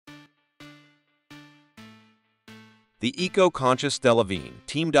The eco-conscious Delevingne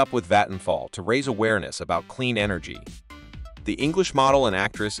teamed up with Vattenfall to raise awareness about clean energy. The English model and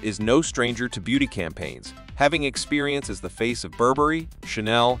actress is no stranger to beauty campaigns, having experience as the face of Burberry,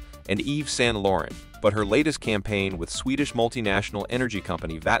 Chanel, and Yves Saint Laurent, but her latest campaign with Swedish multinational energy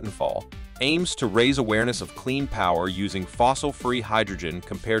company Vattenfall aims to raise awareness of clean power using fossil-free hydrogen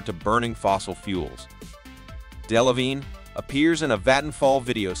compared to burning fossil fuels. Delevingne appears in a Vattenfall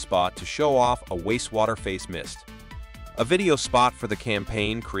video spot to show off a wastewater face mist. A video spot for the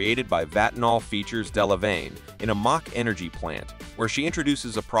campaign created by Vattenfall features Delevingne in a mock energy plant, where she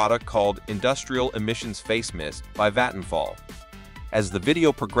introduces a product called Industrial Emissions Face Mist by Vattenfall. As the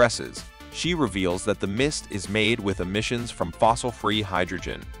video progresses, she reveals that the mist is made with emissions from fossil-free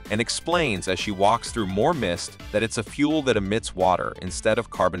hydrogen and explains as she walks through more mist that it's a fuel that emits water instead of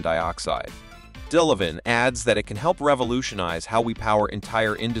carbon dioxide. Delevingne adds that it can help revolutionize how we power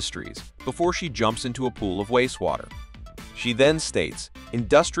entire industries before she jumps into a pool of wastewater. She then states,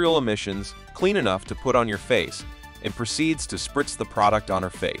 "Industrial emissions, clean enough to put on your face," and proceeds to spritz the product on her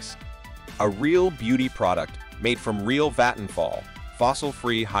face. A real beauty product made from real Vattenfall,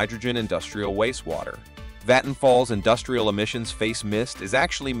 fossil-free hydrogen industrial wastewater. Vattenfall's industrial emissions face mist is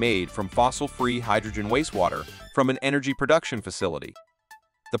actually made from fossil-free hydrogen wastewater from an energy production facility.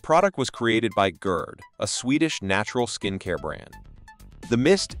 The product was created by Gerd, a Swedish natural skincare brand. The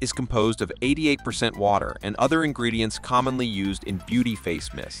mist is composed of 88% water and other ingredients commonly used in beauty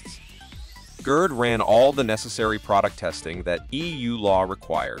face mists. Gerd ran all the necessary product testing that EU law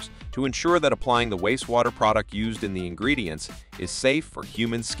requires to ensure that applying the wastewater product used in the ingredients is safe for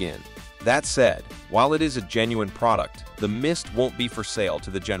human skin. That said, while it is a genuine product, the mist won't be for sale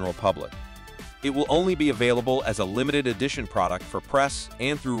to the general public. It will only be available as a limited edition product for press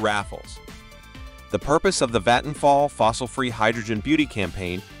and through raffles. The purpose of the Vattenfall fossil-free hydrogen beauty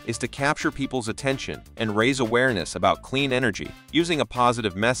campaign is to capture people's attention and raise awareness about clean energy using a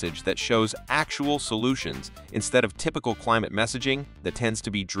positive message that shows actual solutions instead of typical climate messaging that tends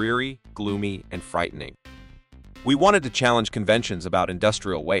to be dreary, gloomy, and frightening. "We wanted to challenge conventions about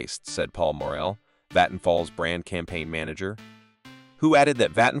industrial waste," said Paul Morel, Vattenfall's brand campaign manager, who added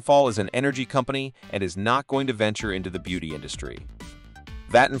that Vattenfall is an energy company and is not going to venture into the beauty industry.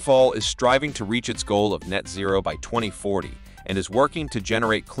 Vattenfall is striving to reach its goal of net zero by 2040 and is working to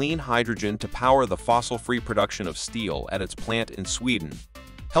generate clean hydrogen to power the fossil-free production of steel at its plant in Sweden,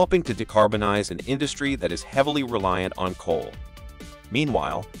 helping to decarbonize an industry that is heavily reliant on coal.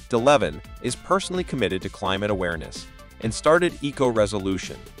 Meanwhile, Delevingne is personally committed to climate awareness and started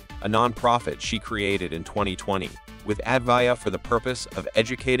Eco-Resolution, a nonprofit she created in 2020, with Advaya for the purpose of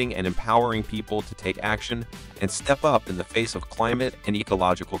educating and empowering people to take action and step up in the face of climate and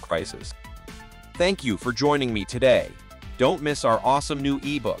ecological crisis. Thank you for joining me today. Don't miss our awesome new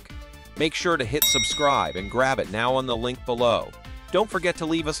ebook. Make sure to hit subscribe and grab it now on the link below. Don't forget to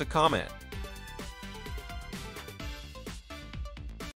leave us a comment.